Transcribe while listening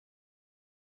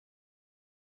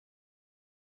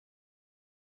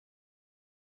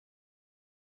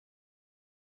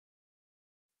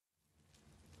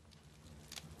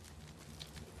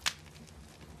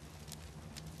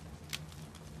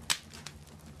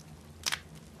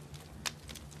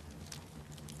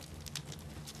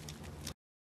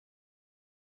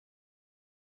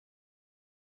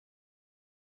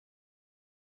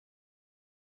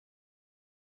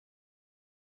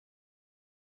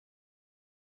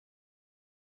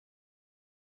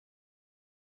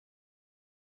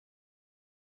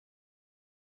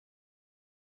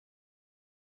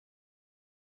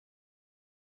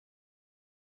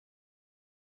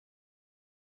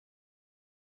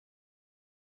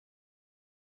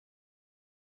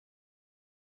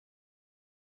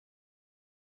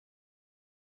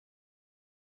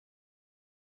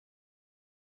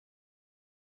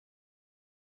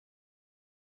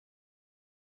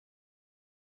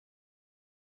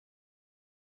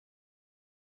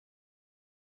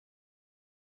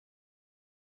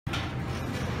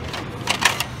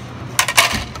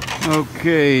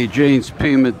Okay, James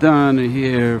P. Madonna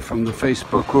here from the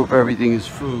Facebook group Everything is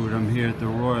Food. I'm here at the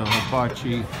Royal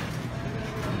Hibachi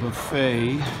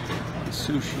Buffet, the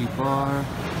sushi bar,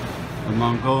 the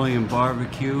Mongolian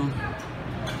barbecue.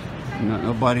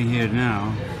 Nobody here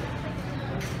now.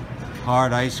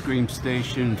 Hard ice cream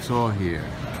station, it's all here.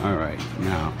 All right,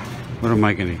 now, what am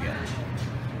I gonna get?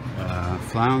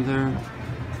 Flounder,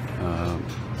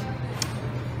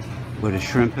 with a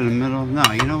shrimp in the middle? No,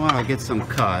 you know what? I'll get some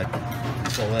cod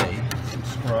fillet, some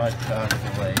scrod cod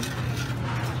fillet.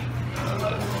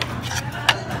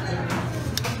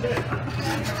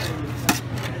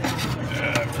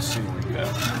 Let's see what we got.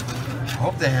 I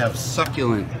hope they have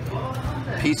succulent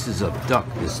pieces of duck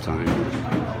this time,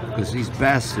 because these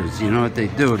bastards, you know what they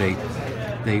do? They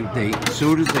as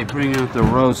soon as they bring out the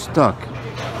roast duck,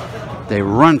 they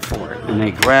run for it and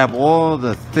they grab all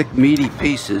the thick meaty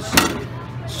pieces.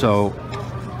 So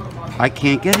I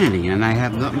can't get any, and I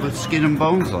have nothing but skin and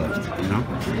bones left, you know.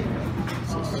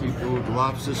 So seafood,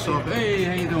 lobster sauce. Hey,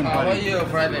 how you doing, buddy? How are you,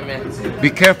 Friday, man? Be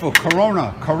careful,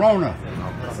 Corona.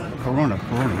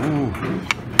 Ooh.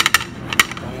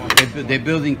 They're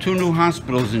building 2 new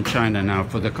hospitals in China now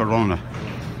for the Corona.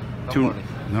 No.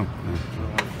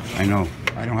 I know.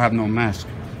 I don't have no mask.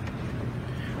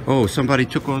 Oh, somebody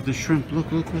took all the shrimp. Look.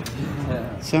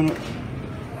 Son of...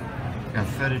 Got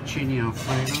fettuccine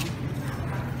alfredo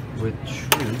with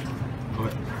shrimp,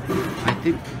 but I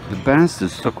think the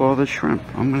bastards took all the shrimp.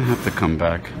 I'm gonna have to come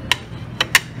back.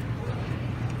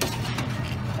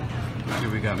 Here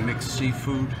we got mixed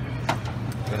seafood.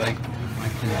 What I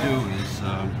can do is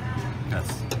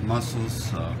got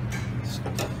mussels,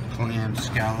 clams,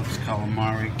 scallops,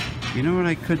 calamari. You know what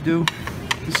I could do?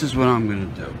 This is what I'm gonna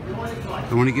do.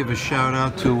 I want to give a shout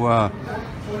out to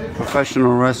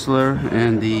professional wrestler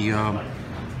and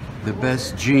the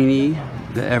best genie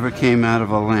that ever came out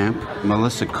of a lamp,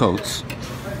 Melissa Coates.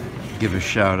 Give a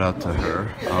shout out to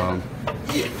her.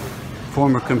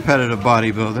 Former competitive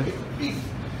bodybuilder.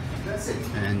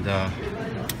 And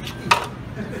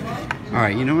all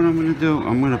right, you know what I'm gonna do?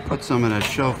 I'm gonna put some of that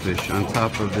shellfish on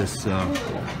top of this.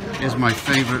 Here's my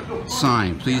favorite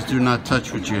sign: please do not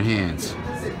touch with your hands.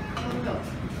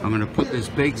 I'm gonna put this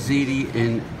baked ziti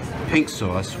in pink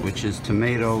sauce, which is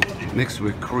tomato mixed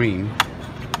with cream.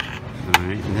 All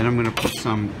right, and then I'm gonna put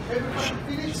some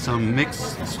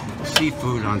mixed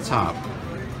seafood on top.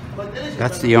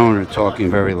 That's the owner talking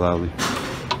very loudly.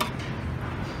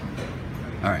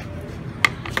 All right,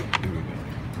 here we go.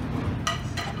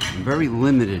 I'm very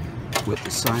limited with the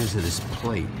size of this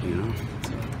plate, you know.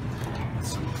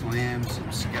 Some clams,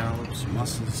 some scallops,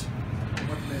 mussels.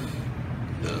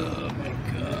 Oh my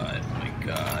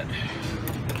God.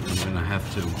 I'm gonna have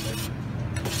to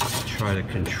try to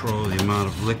control the amount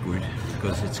of liquid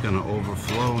because it's gonna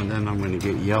overflow, and then I'm gonna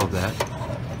get yelled at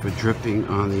for dripping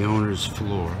on the owner's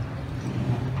floor.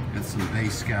 Got some bay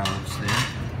scallops there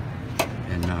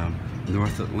and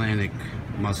North Atlantic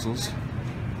mussels.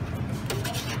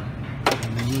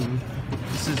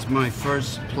 This is my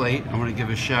first plate. I want to give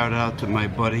a shout out to my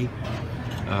buddy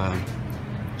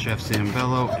Chef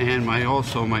Zambello, and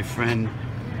also my friend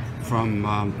from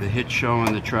the hit show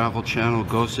on the Travel Channel,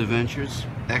 Ghost Adventures,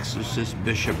 Exorcist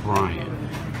Bishop Brian.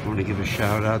 I want to give a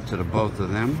shout out to the both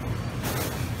of them,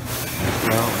 as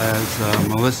well as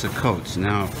Melissa Coates.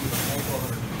 Now,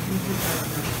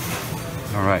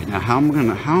 all right. Now, how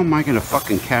am I gonna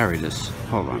fucking carry this?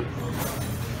 Hold on.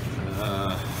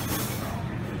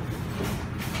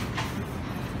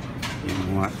 You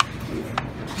know what?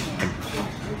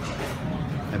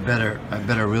 I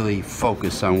better really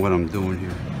focus on what I'm doing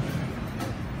here.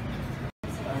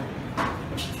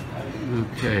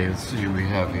 Okay, let's see what we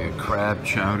have here. Crab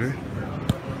chowder.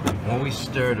 Always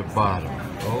stir the bottom.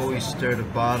 Always stir the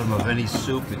bottom of any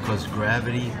soup, because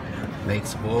gravity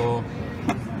makes all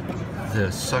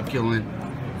the succulent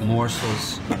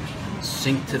morsels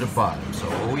sink to the bottom. So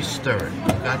always stir it.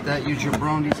 You got that, you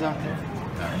jabronis out there?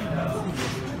 All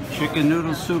right. Chicken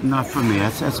noodle soup, not for me.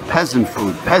 That's peasant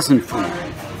food. Peasant food.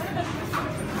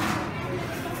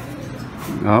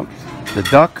 Oh, the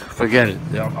duck, forget it.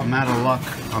 I'm out of luck.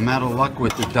 I'm out of luck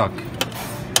with the duck.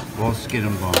 All skin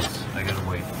and bones. I gotta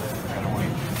wait.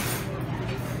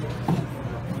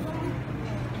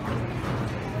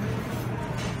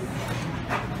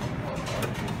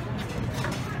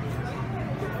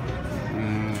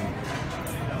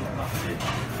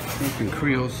 Chicken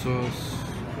Creole sauce.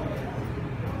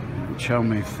 Chow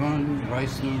mein fun.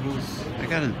 Rice noodles. I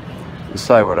gotta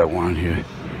decide what I want here.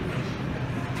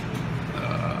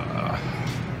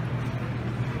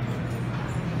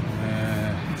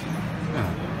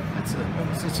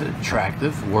 It's an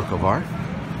attractive work of art.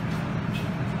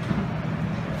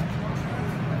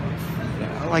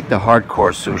 like the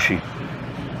hardcore sushi.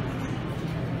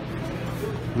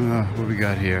 What we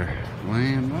got here?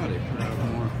 Lamb. Oh,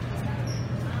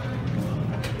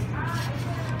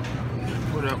 they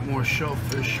put out more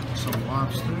shellfish, some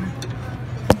lobster.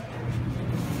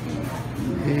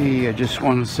 Hey, I just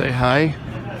want to say hi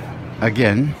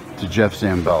again to Jeff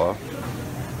Zambello.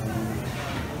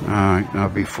 Alright, now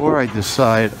before I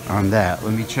decide on that,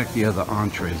 let me check the other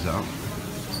entrees out.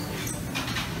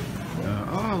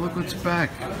 Oh, look what's back.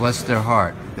 Bless their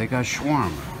heart. They got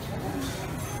shawarma.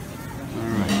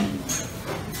 Alright.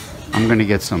 I'm going to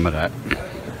get some of that.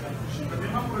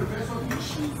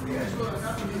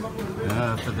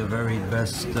 For the very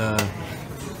best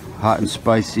hot and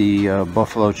spicy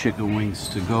buffalo chicken wings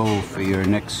to go for your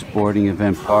next sporting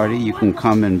event party, you can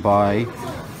come and buy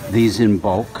these in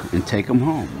bulk and take them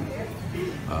home.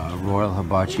 Royal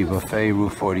Hibachi Buffet,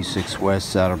 Route 46 West,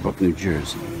 Saddlebrook, New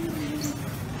Jersey.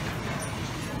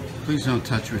 Please don't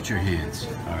touch with your hands.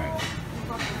 All right.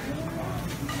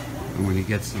 I'm going to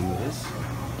get some of this.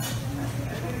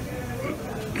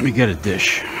 Let me get a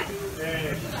dish.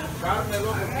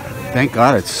 Thank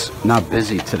God it's not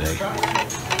busy today.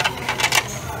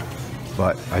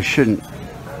 But I shouldn't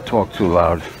talk too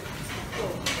loud.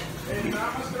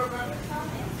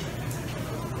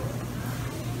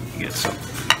 Get some.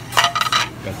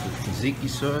 Got the tzatziki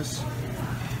sauce.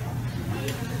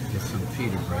 Get some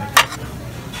pita bread.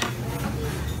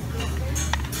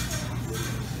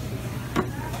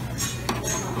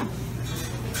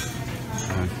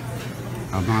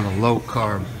 I'm on a low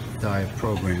carb diet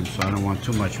program, so I don't want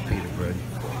too much pita bread.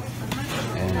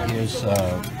 And here's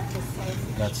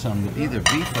got some either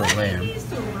beef or lamb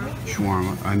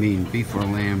shawarma. I mean beef or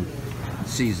lamb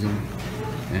seasoned,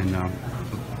 and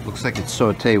looks like it's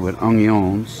sauteed with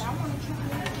onions.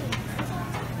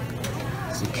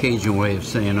 It's a Cajun way of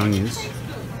saying onions.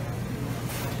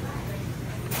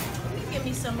 Give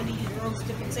me some of these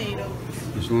roasted potatoes.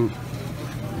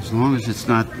 As long as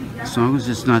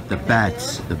it's not the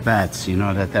bats, you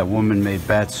know, that woman made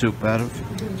bat soup out of.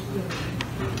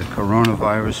 The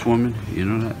coronavirus woman, you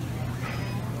know that?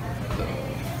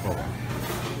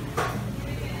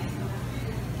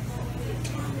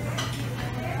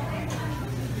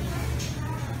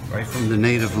 Right from the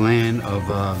native land of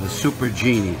the Super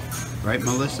Genie. Right,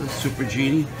 Melissa? Super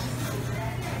Genie?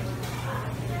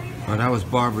 Oh, that was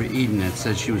Barbara Eden that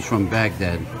said she was from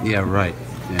Baghdad. Yeah, right.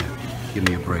 Yeah, give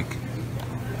me a break.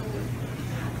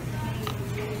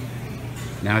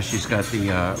 Now she's got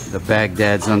the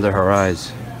Baghdad's under her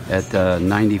eyes at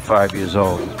 95 years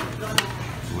old.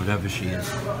 Whatever she is.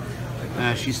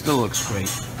 She still looks great.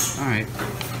 All right.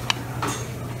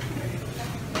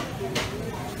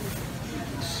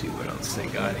 Let's see what else they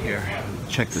got here.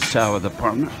 Check the salad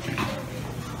department.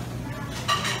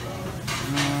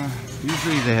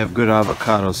 Usually they have good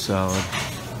avocado salad.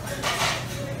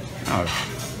 Oh,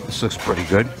 this looks pretty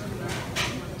good.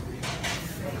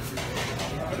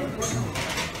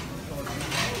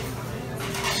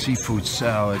 Seafood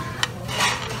salad.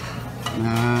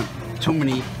 Too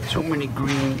many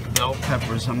green bell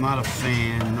peppers. I'm not a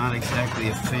fan. Not exactly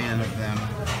a fan of them.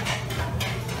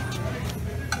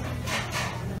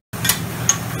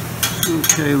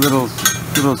 Okay, little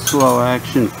slow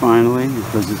action finally,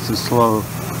 because it's a slow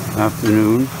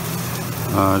afternoon.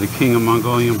 The king of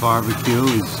Mongolian barbecue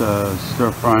is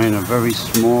stir frying a very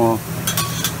small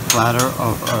platter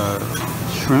of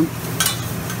shrimp.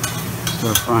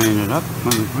 Stir frying it up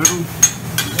on the griddle.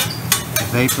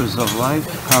 Vapors of Life,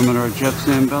 Commodore Jeff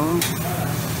Zambello.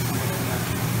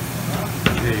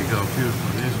 There you go, beautiful.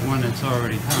 There's one that's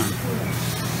already done.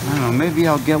 I don't know, maybe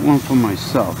I'll get one for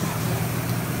myself.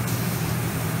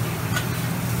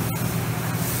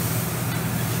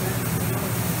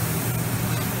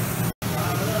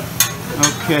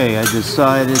 Okay, I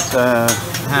decided to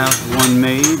have one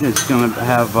made. It's going to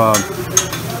have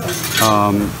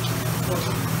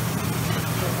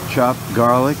chopped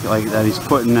garlic like that he's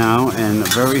putting now, and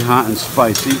very hot and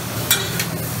spicy.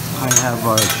 I have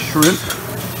shrimp,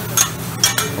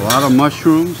 a lot of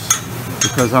mushrooms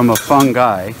because I'm a fun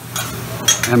guy,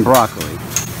 and broccoli.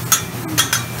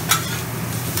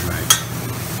 Right.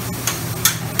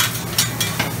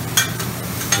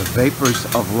 The vapors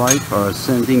of life are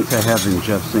ascending to heaven,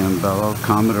 Jeff Zambello,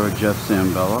 Commodore Jeff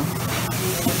Zambello,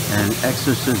 and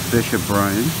Exorcist Bishop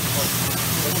Brian.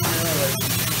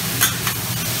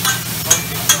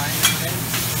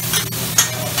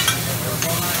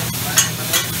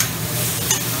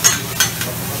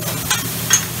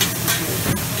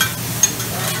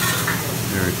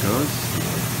 There it goes.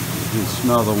 You can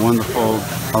smell the wonderful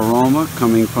aroma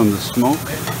coming from the smoke.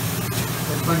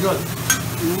 Very good.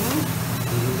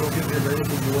 Don't get there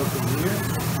anything you want from here.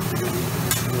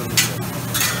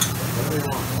 Whatever you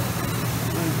want.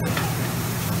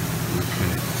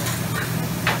 Okay.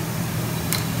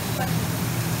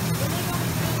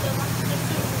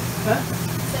 Huh?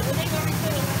 So when they gonna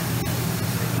refill them?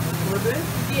 Were they?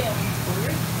 Yeah.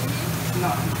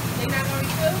 No. They not gonna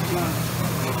refill? No.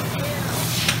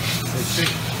 They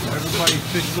fish, everybody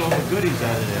fished all the goodies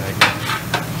out of there, I guess.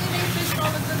 Yeah, they fished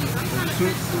all the goodies. I'm trying to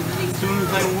fish some goodies. As soon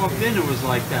as I walked in, it was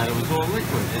like that. It was all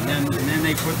liquid. And then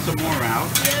they put some more out.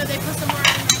 Yeah, they put some more in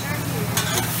the here.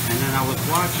 And then I was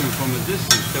watching from a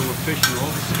distance. They were fishing all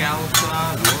the scallops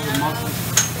out and all the mussels.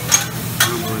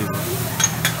 Unbelievable.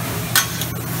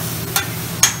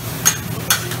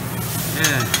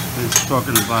 Yeah, it's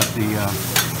talking about the,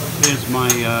 here's my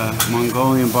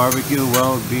Mongolian barbecue.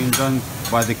 Well, being done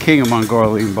by the king of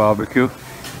Mongolian barbecue.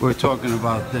 We're talking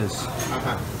about this.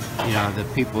 Yeah, the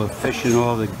people are fishing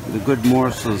all the good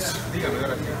morsels.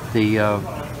 The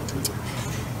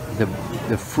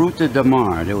fruta de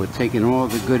mar. They were taking all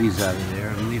the goodies out of there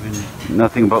and leaving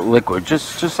nothing but liquid.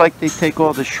 Just like they take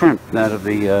all the shrimp out of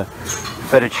the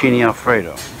fettuccine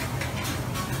alfredo.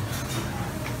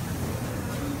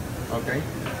 Okay.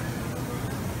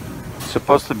 It's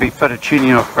supposed to be fettuccine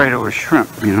alfredo with shrimp,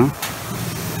 you know?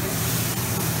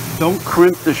 Don't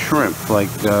crimp the shrimp, like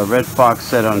Red Fox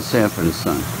said on Sanford and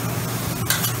Son.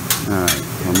 Alright,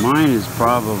 well mine is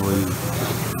probably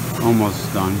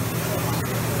almost done.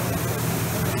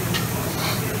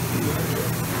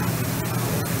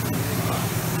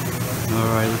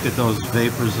 Alright, look at those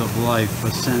vapors of life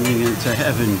ascending into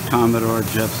heaven, Commodore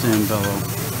Jeff Zambello.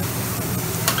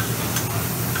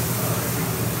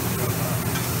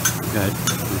 We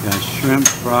got shrimp,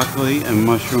 broccoli, and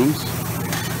mushrooms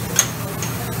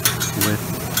with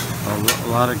a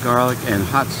lot of garlic and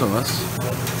hot sauce.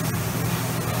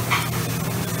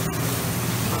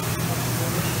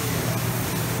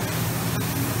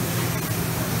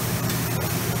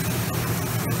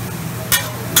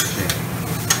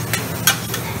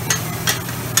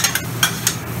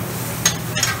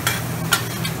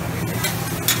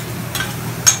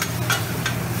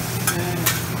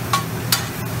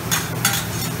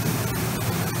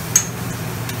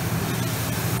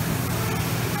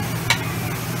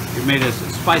 You made it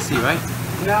spicy, right?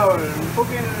 No,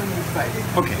 cooking and spicy.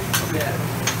 Okay. Yeah.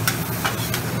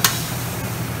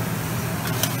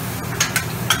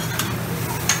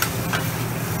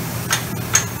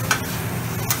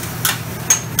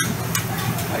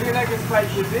 How you like a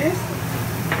spicy this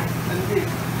and this?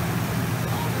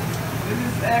 This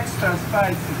is extra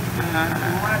spicy.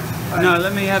 Much spicy. No,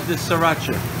 let me have the sriracha.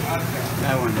 Okay.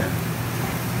 That one there.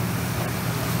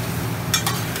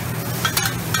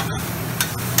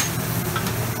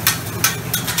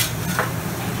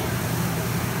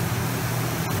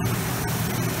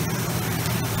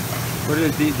 What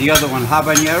is the other one?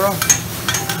 Habanero?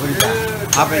 What is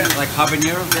that? Like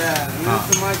habanero? Yeah,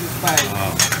 not too much spice.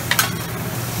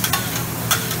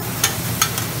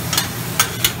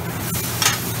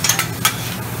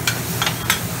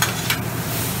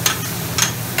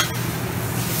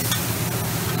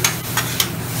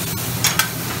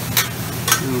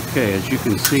 Okay, as you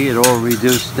can see, it all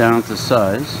reduced down to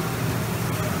size.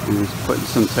 I'm just putting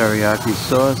some teriyaki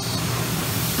sauce.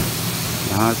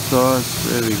 Hot sauce,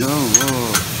 there we go.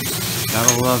 Whoa.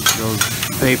 Gotta love those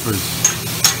vapors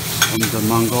from the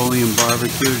Mongolian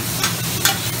barbecue.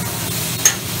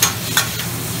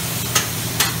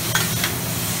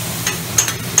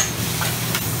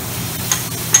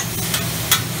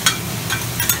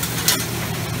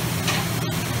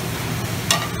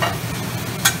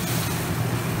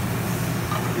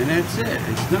 And that's it,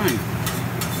 it's done.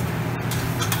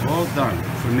 All done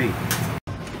for me.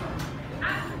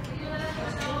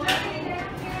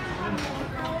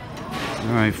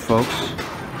 All right, folks,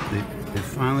 they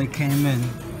finally came in.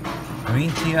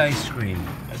 Green tea ice cream.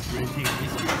 That's green tea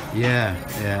ice cream. Yeah.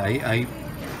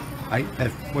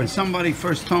 When somebody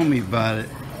first told me about it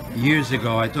years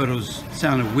ago, I thought it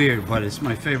sounded weird, but it's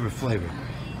my favorite flavor.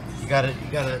 You gotta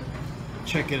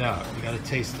check it out. You gotta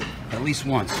taste it at least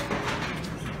once.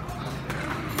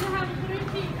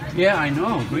 Yeah, I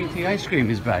know. Green tea ice cream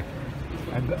is back.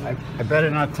 I better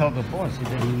not tell the boss. He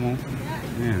won't.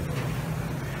 Yeah.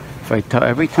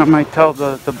 Every time I tell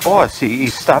the boss, he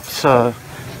stops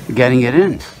getting it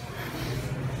in.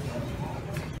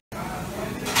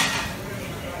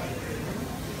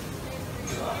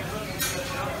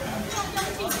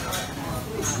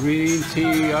 Green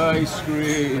tea ice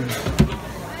cream.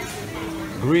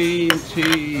 Green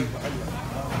tea.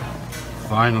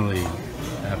 Finally,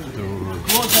 after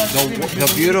the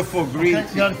beautiful green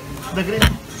tea. The green.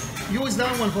 use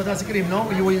that one for the ice cream, no?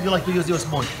 You like to use your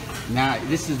spoon? Now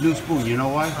this is new spoon. You know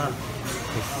why?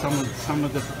 'Cause some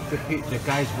of the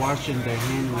guys washing their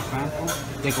hand in the bathroom,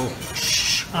 they go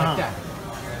shh like that.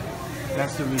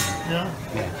 That's the reason. Yeah.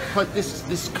 Yeah. But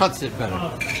this cuts it better.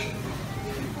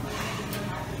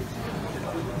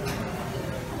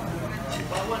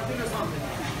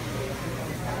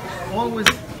 Always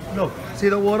look. See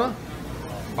the water?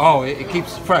 Oh, it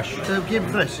keeps fresh. So keep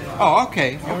fresh. Oh,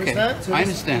 okay, You okay. understand? So I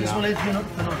understand this now. one is, you know.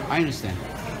 I understand.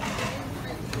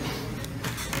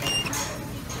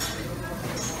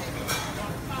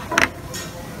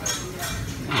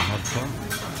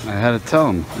 I had to tell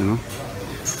him, you know.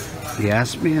 He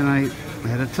asked me and I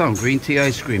had to tell him. Green tea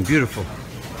ice cream, beautiful.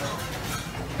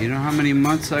 You know how many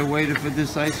months I waited for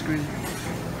this ice cream?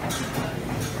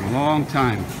 A long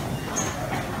time.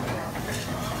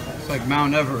 It's like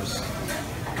Mount Everest.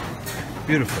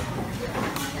 Beautiful.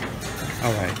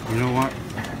 All right, you know what?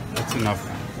 That's enough.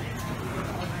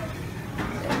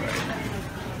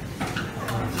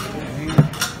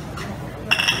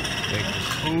 Take the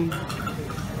spoon.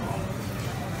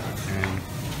 And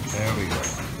there we go.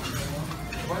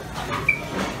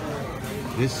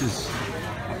 This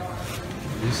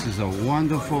is a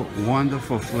wonderful,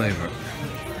 wonderful flavor.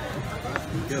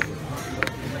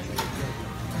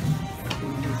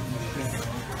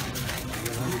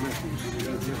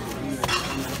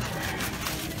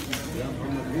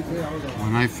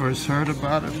 When I first heard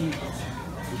about it,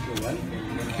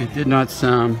 it did not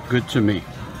sound good to me.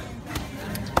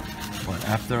 But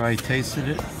after I tasted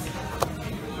it,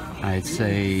 I'd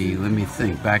say, let me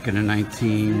think, back in the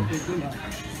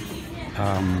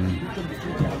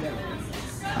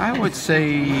I would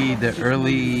say the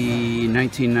early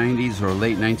 1990s or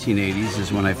late 1980s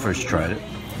is when I first tried it.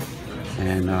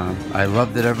 And I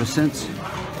loved it ever since.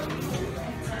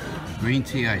 Green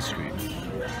tea ice cream.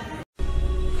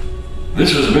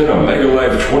 This has been a Mega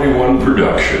Life 21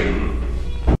 production.